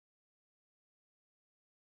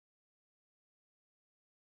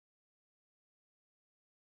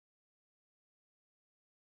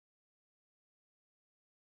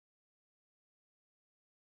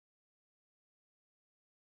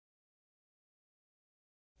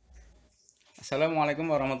Assalamualaikum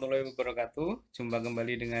warahmatullahi wabarakatuh. Jumpa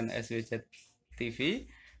kembali dengan SWJ TV.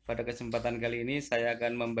 Pada kesempatan kali ini saya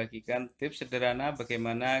akan membagikan tips sederhana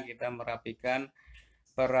bagaimana kita merapikan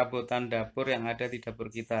perabotan dapur yang ada di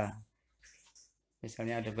dapur kita.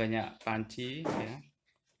 Misalnya ada banyak panci ya.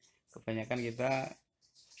 Kebanyakan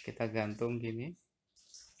kita gantung gini.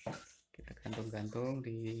 Kita gantung-gantung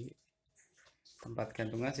di tempat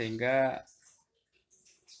gantungan sehingga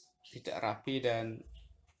tidak rapi dan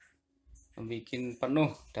membuat penuh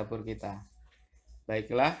dapur kita.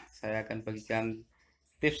 Baiklah, saya akan bagikan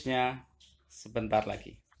tipsnya sebentar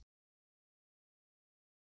lagi.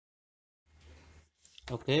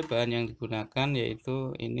 Oke, bahan yang digunakan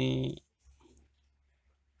yaitu ini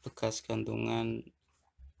bekas gantungan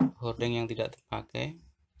hordeng yang tidak terpakai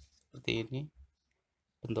seperti ini,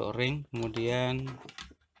 bentuk ring. Kemudian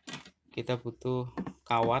kita butuh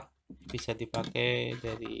kawat, bisa dipakai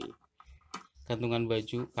dari gantungan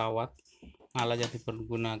baju kawat. Alat yang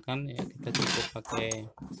dipergunakan ya, kita cukup pakai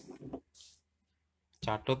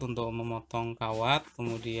catut untuk memotong kawat,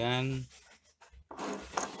 kemudian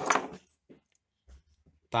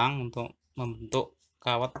tang untuk membentuk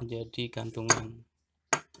kawat menjadi gantungan,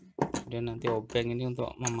 kemudian nanti obeng ini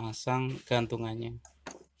untuk memasang gantungannya.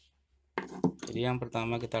 Jadi yang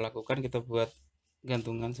pertama kita lakukan, kita buat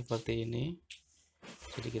gantungan seperti ini.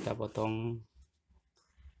 Jadi kita potong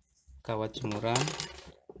kawat jemuran,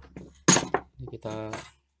 kita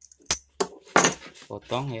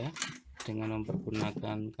potong ya dengan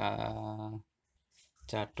mempergunakan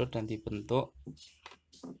catut dan dibentuk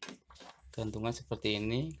gantungan seperti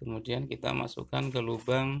ini. Kemudian kita masukkan ke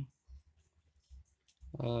lubang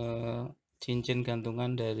cincin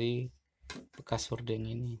gantungan dari bekas hordeng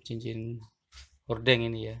ini, cincin hordeng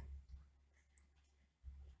ini ya.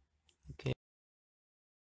 Oke.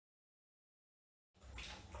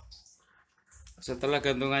 Setelah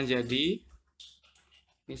gantungan jadi,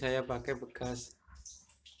 ini saya pakai bekas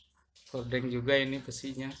hordeng juga, ini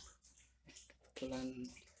besinya. Kebetulan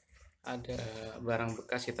ada barang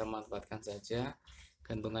bekas, kita manfaatkan saja.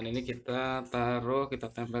 Gantungan ini kita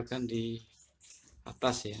tempelkan di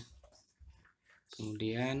atas ya.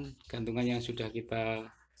 Kemudian gantungan yang sudah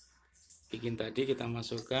kita bikin tadi kita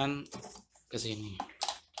masukkan ke sini.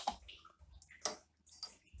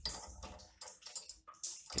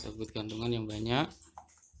 Kita buat gantungan yang banyak.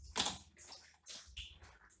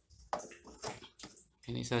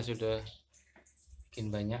 Ini saya sudah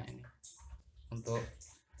bikin banyak ini untuk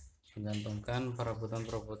menggantungkan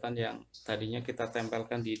perabotan-perabotan yang tadinya kita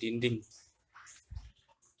tempelkan di dinding,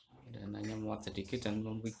 dan hanya muat sedikit dan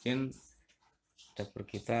membuat dapur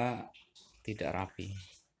kita tidak rapi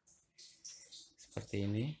seperti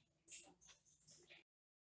ini.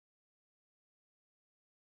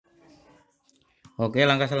 Oke,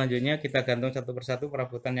 langkah selanjutnya kita gantung satu persatu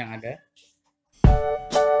perabotan yang ada.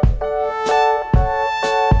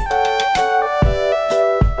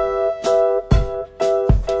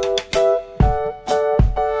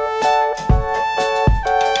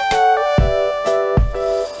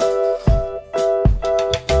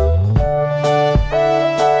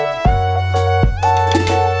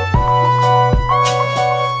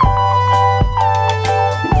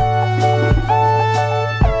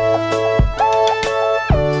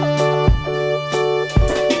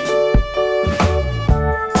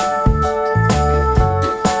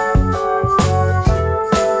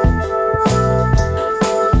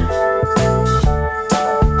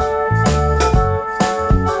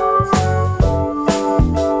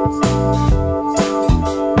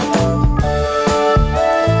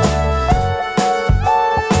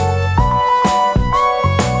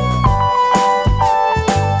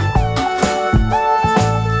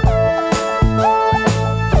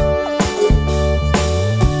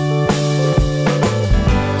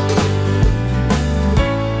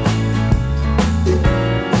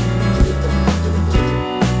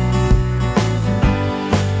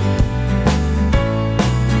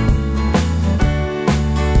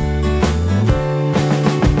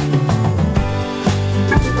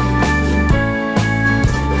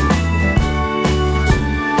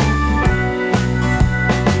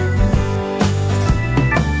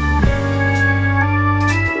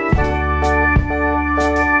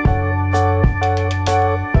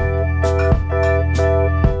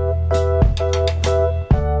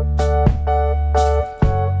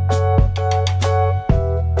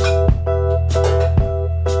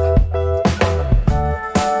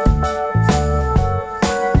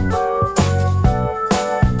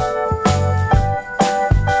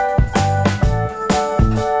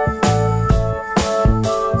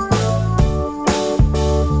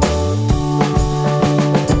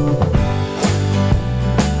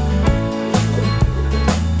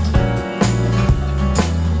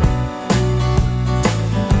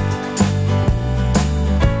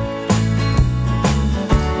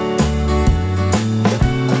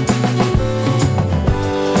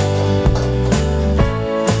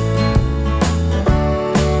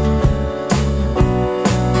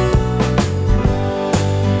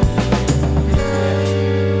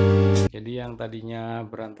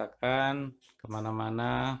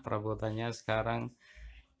 kemana-mana. Perabotannya sekarang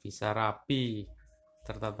bisa rapi,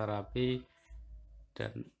 tertata rapi,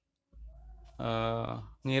 dan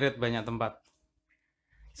ngirit banyak tempat.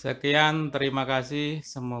 Sekian, terima kasih.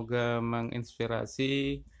 Semoga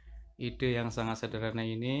menginspirasi ide yang sangat sederhana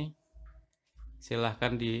ini.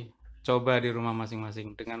 Silahkan dicoba di rumah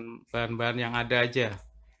masing-masing dengan bahan-bahan yang ada aja.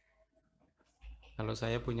 Kalau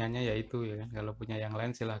saya punyanya ya itu ya, kalau punya yang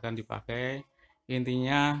lain silahkan dipakai.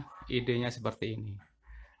 Intinya idenya seperti ini.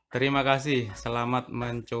 Terima kasih, selamat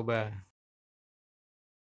mencoba.